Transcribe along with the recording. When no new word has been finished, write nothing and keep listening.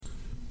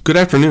Good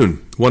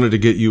afternoon. Wanted to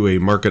get you a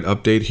market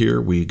update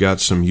here. We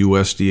got some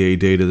USDA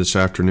data this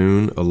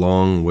afternoon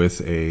along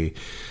with a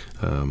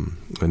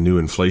new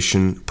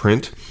inflation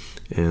print.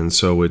 And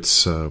so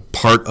it's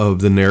part of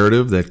the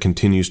narrative that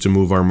continues to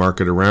move our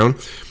market around.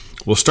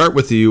 We'll start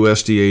with the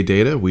USDA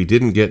data. We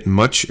didn't get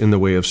much in the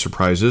way of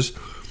surprises.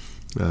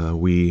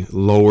 The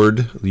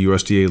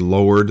USDA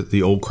lowered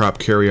the old crop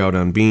carryout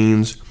on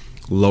beans,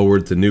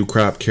 lowered the new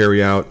crop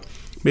carryout,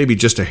 maybe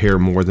just a hair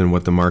more than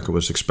what the market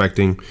was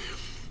expecting.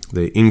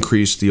 They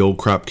increased the old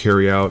crop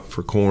carryout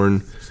for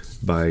corn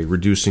by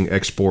reducing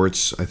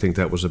exports. I think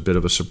that was a bit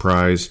of a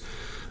surprise.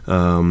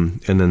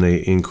 And then they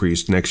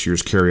increased next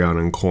year's carryout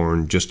on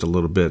corn just a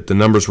little bit. The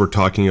numbers we're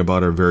talking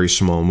about are very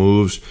small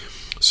moves,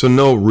 so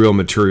no real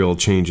material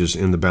changes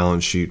in the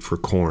balance sheet for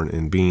corn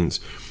and beans.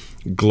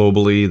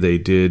 Globally, they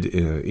did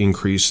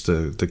increase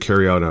the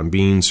carryout on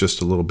beans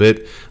just a little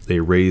bit.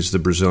 They raised the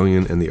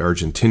Brazilian and the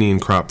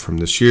Argentinian crop from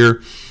this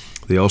year.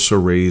 They also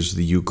raised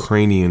the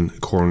Ukrainian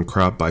corn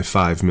crop by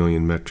 5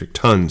 million metric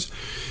tons.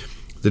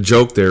 The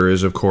joke there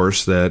is, of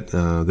course, that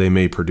they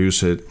may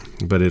produce it,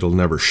 but it'll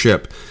never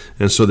ship.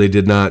 And so they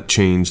did not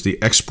change the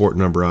export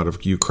number out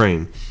of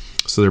Ukraine.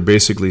 So they're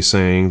basically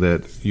saying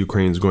that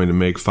Ukraine is going to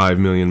make 5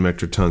 million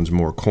metric tons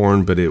more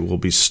corn, but it will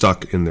be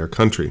stuck in their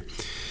country.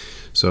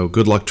 So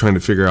good luck trying to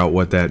figure out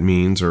what that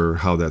means or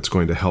how that's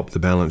going to help the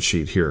balance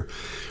sheet here.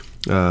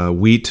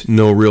 Wheat,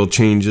 no real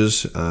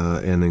changes.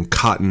 And in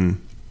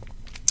cotton,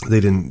 they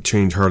didn't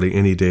change hardly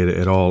any data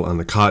at all on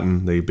the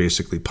cotton. They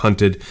basically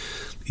punted,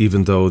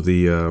 even though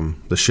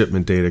the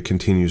shipment data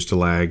continues to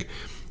lag,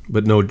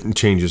 but no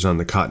changes on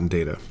the cotton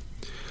data.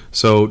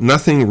 So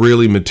nothing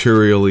really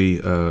materially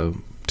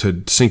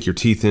to sink your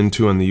teeth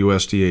into on the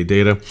USDA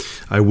data.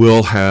 I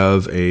will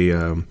have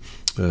a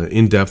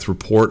in-depth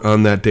report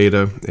on that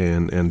data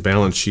and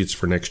balance sheets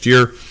for next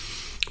year.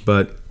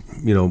 But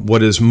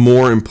what is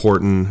more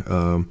important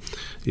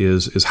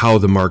is how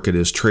the market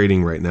is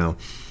trading right now.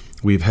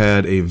 We've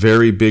had a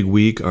very big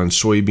week on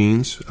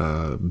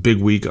soybeans,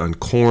 big week on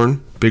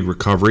corn, big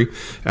recovery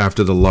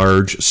after the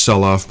large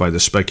sell-off by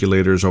the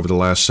speculators over the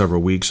last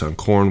several weeks on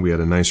corn. We had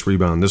a nice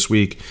rebound this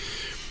week,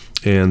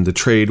 and the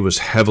trade was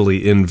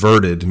heavily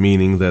inverted,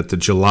 meaning that the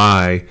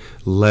July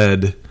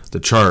led the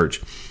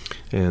charge.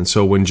 And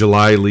so when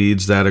July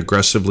leads that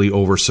aggressively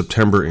over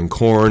September in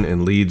corn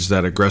and leads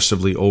that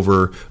aggressively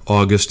over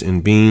August in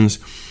beans,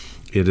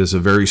 it is a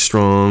very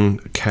strong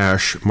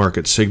cash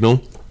market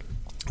signal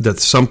that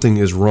something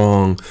is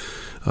wrong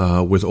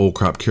with old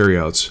crop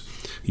carryouts.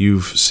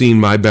 You've seen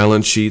my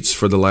balance sheets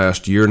for the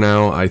last year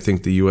now. I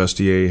think the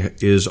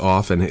USDA is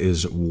off and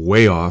is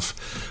way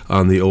off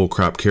on the old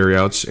crop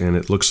carryouts, and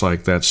it looks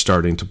like that's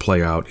starting to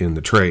play out in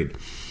the trade.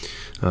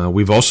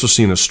 We've also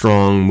seen a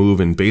strong move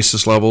in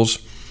basis levels.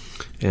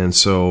 And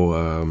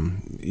so,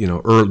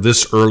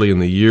 this early in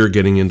the year,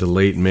 getting into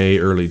late May,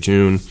 early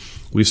June,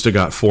 we've still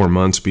got 4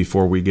 months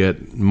before we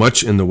get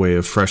much in the way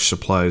of fresh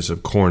supplies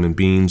of corn and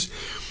beans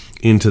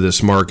into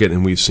this market,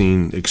 and we've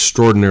seen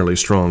extraordinarily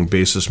strong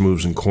basis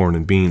moves in corn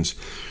and beans.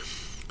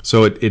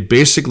 So it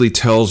basically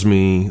tells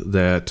me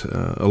that,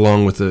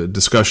 along with the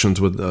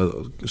discussions with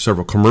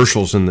several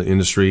commercials in the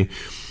industry,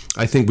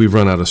 I think we've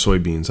run out of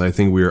soybeans. I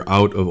think we are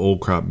out of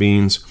old crop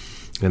beans,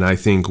 and I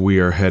think we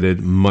are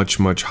headed much,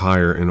 much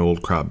higher in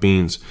old crop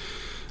beans.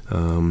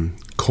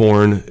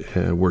 Corn,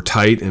 we're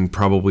tight and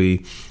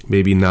probably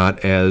maybe not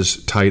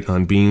as tight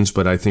on beans,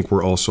 but I think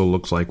we're also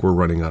looks like we're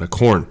running out of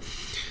corn.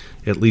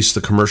 At least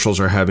the commercials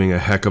are having a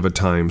heck of a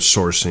time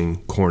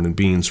sourcing corn and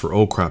beans for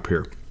old crop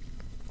here.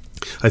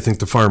 I think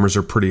the farmers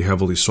are pretty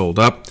heavily sold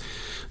up.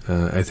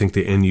 I think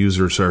the end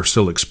users are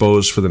still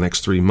exposed for the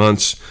next 3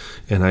 months,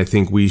 and I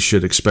think we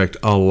should expect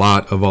a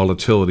lot of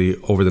volatility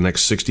over the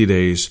next 60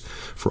 days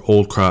for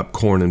old crop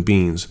corn and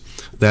beans.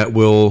 That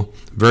will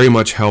very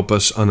much help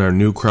us on our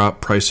new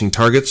crop pricing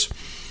targets.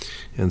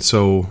 And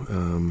so,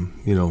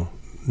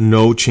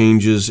 no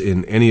changes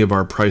in any of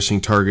our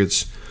pricing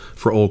targets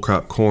for old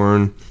crop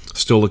corn.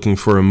 Still looking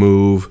for a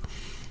move,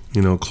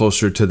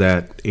 closer to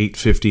that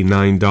 $8.50,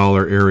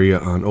 $9 area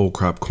on old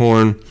crop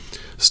corn.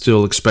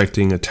 Still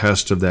expecting a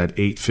test of that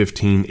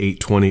 $8.15,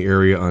 $8.20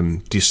 area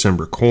on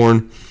December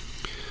corn.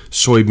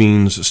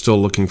 Soybeans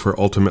still looking for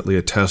ultimately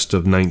a test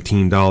of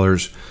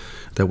 $19.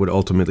 That would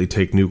ultimately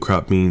take new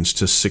crop beans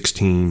to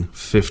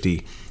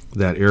 $16.50,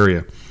 that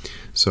area.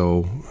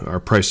 So our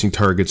pricing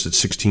targets at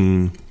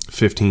 $16.15,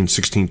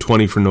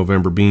 $16.20 for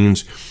November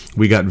beans.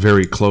 We got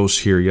very close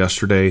here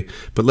yesterday,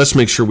 but let's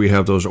make sure we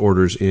have those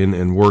orders in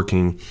and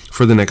working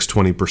for the next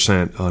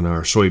 20% on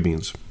our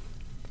soybeans.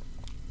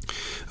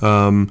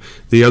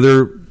 The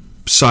other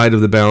side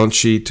of the balance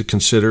sheet to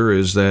consider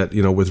is that,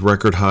 with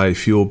record high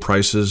fuel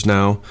prices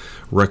now,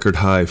 record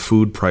high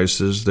food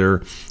prices,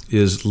 there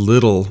is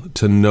little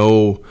to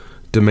no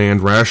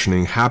demand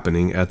rationing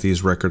happening at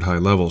these record high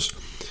levels.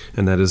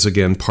 And that is,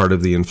 again, part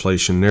of the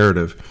inflation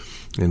narrative.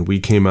 And we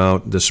came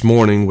out this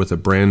morning with a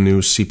brand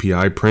new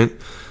CPI print.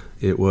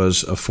 It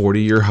was a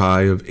 40-year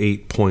high of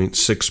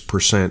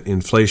 8.6%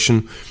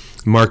 inflation.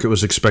 The market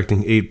was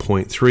expecting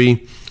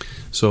 8.3%.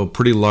 So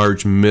pretty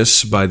large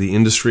miss by the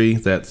industry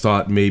that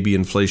thought maybe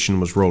inflation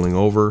was rolling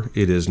over.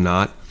 It is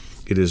not.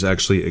 It is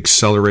actually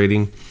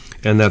accelerating,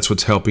 and that's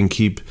what's helping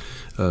keep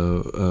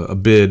a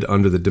bid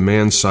under the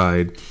demand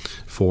side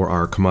for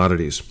our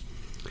commodities.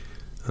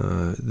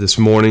 This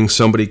morning,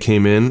 somebody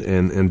came in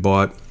and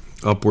bought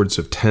upwards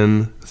of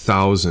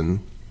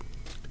 10,000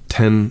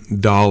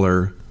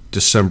 $10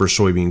 December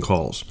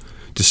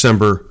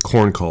December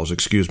corn calls,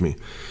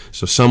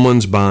 So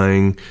someone's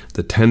buying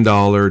the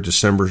 $10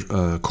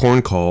 December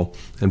corn call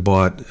and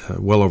bought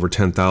well over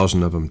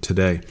 10,000 of them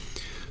today.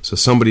 So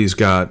somebody's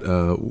got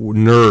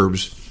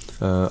nerves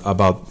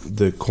about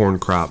the corn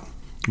crop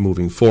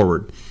moving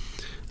forward.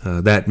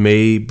 That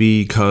may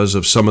be because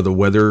of some of the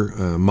weather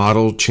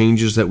model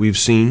changes that we've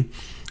seen.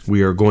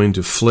 We are going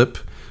to flip,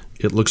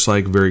 it looks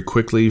like, very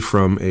quickly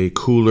from a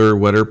cooler,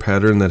 wetter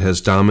pattern that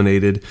has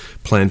dominated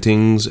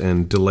plantings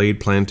and delayed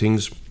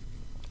plantings,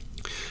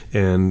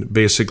 and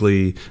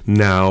basically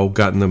now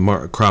gotten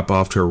the crop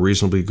off to a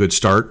reasonably good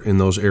start in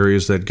those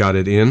areas that got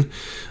it in,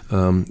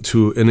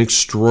 to an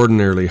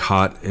extraordinarily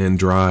hot and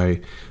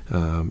dry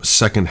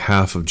second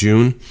half of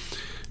June.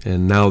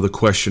 And now the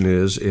question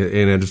is,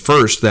 and at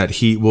first that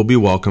heat will be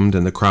welcomed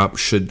and the crop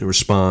should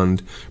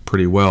respond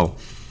pretty well.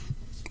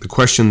 The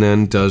question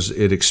then, does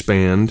it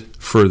expand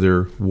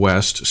further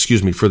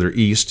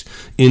east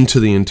into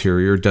the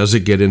interior? Does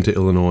it get into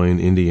Illinois and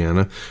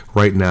Indiana?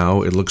 Right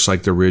now, it looks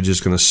like the ridge is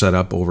going to set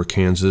up over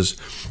Kansas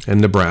and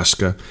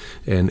Nebraska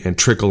and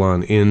trickle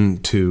on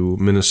into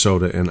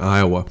Minnesota and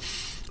Iowa.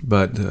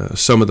 But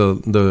some of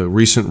the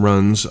recent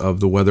runs of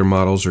the weather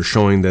models are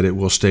showing that it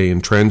will stay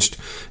entrenched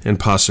and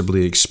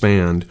possibly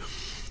expand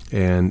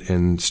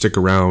and stick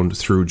around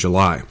through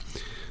July.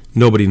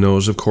 Nobody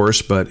knows, of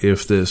course, but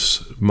if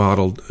this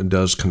model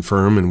does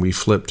confirm and we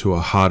flip to a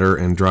hotter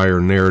and drier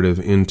narrative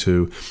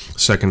into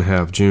second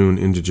half June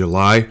into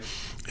July,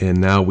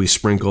 and now we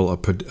sprinkle a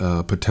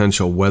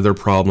potential weather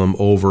problem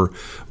over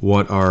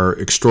what are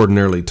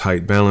extraordinarily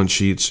tight balance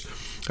sheets,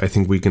 I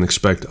think we can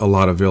expect a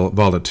lot of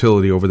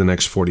volatility over the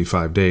next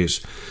 45 days.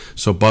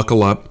 So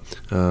buckle up.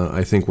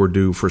 I think we're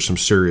due for some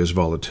serious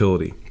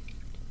volatility.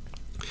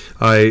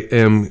 I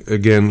am,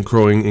 again,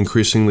 growing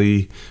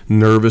increasingly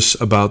nervous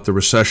about the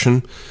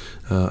recession.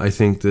 I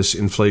think this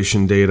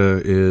inflation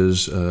data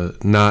is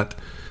not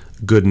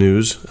good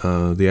news.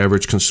 The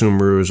average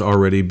consumer is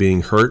already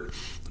being hurt,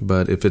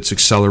 but if it's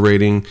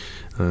accelerating,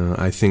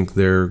 I think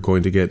they're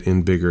going to get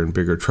in bigger and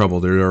bigger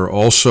trouble. There are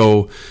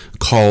also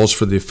calls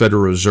for the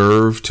Federal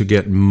Reserve to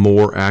get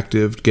more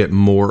active, get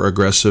more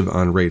aggressive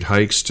on rate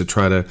hikes to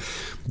try to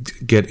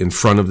get in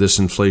front of this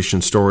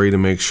inflation story to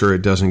make sure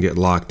it doesn't get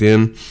locked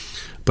in.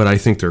 But I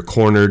think they're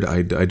cornered.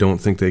 I don't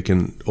think they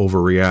can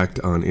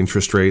overreact on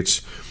interest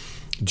rates.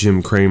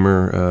 Jim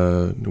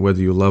Cramer,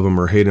 whether you love him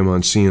or hate him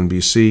on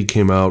CNBC,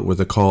 came out with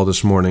a call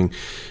this morning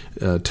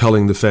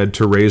telling the Fed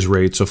to raise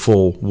rates a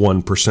full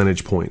 1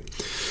 percentage point.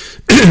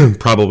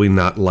 Probably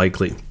not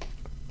likely.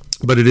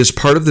 But it is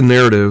part of the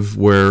narrative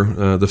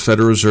where the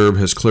Federal Reserve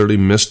has clearly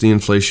missed the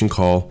inflation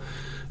call.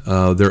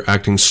 They're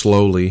acting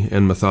slowly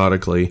and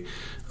methodically,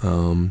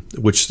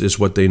 which is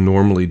what they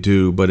normally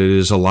do, but it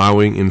is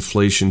allowing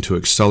inflation to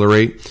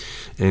accelerate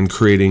and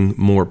creating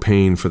more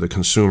pain for the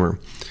consumer.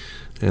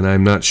 And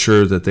I'm not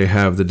sure that they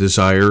have the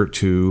desire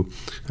to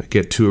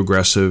get too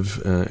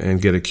aggressive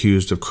and get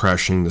accused of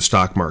crashing the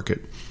stock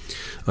market.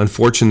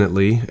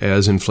 Unfortunately,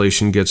 as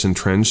inflation gets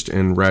entrenched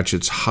and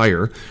ratchets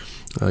higher,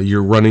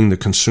 you're running the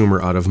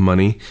consumer out of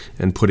money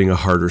and putting a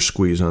harder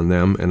squeeze on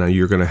them, and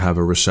you're going to have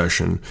a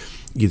recession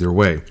either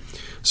way.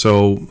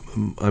 So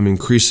I'm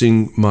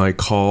increasing my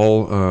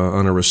call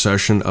on a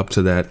recession up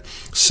to that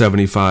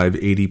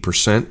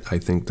 75-80%. I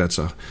think that's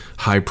a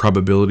high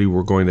probability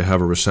we're going to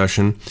have a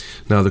recession.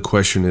 Now the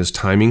question is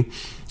timing.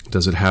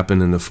 Does it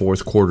happen in the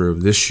fourth quarter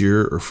of this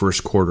year or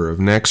first quarter of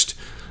next?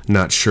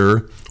 Not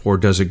sure. Or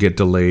does it get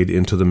delayed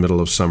into the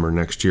middle of summer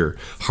next year?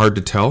 Hard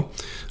to tell.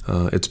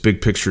 It's big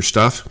picture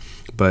stuff,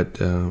 but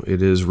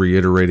it is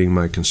reiterating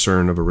my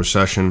concern of a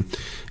recession.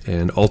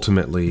 And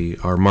ultimately,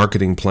 our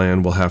marketing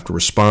plan will have to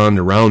respond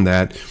around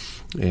that.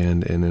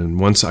 And then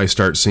once I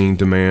start seeing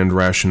demand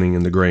rationing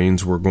in the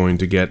grains, we're going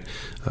to get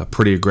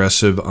pretty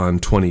aggressive on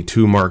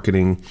 22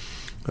 marketing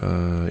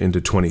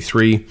into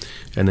 23,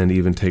 and then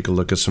even take a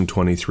look at some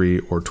 23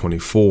 or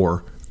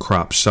 24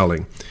 crop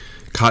selling.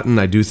 Cotton,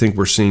 I do think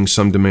we're seeing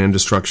some demand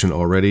destruction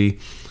already.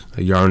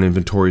 Yarn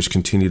inventories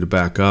continue to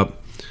back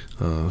up.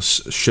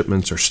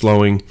 Shipments are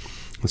slowing.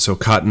 And so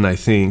cotton, I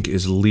think,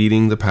 is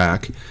leading the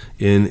pack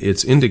in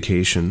its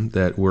indication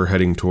that we're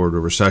heading toward a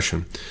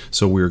recession.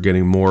 So we're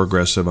getting more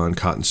aggressive on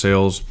cotton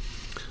sales.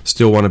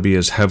 Still want to be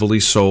as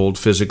heavily sold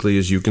physically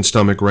as you can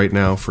stomach right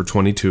now for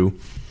 22.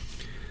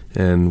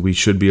 And we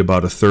should be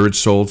about a third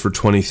sold for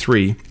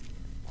 23.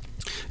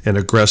 And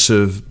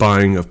aggressive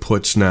buying of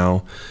puts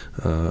now,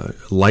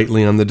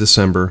 lightly on the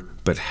December,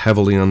 but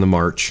heavily on the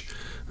March.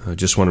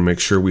 Just want to make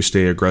sure we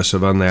stay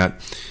aggressive on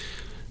that.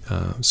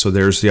 So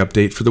there's the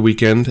update for the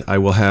weekend. I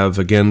will have,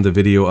 again, the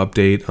video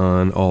update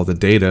on all the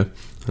data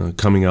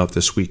coming out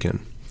this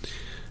weekend.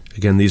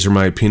 Again, these are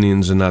my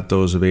opinions and not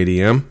those of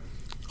ADM.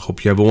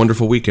 Hope you have a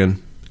wonderful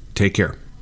weekend. Take care.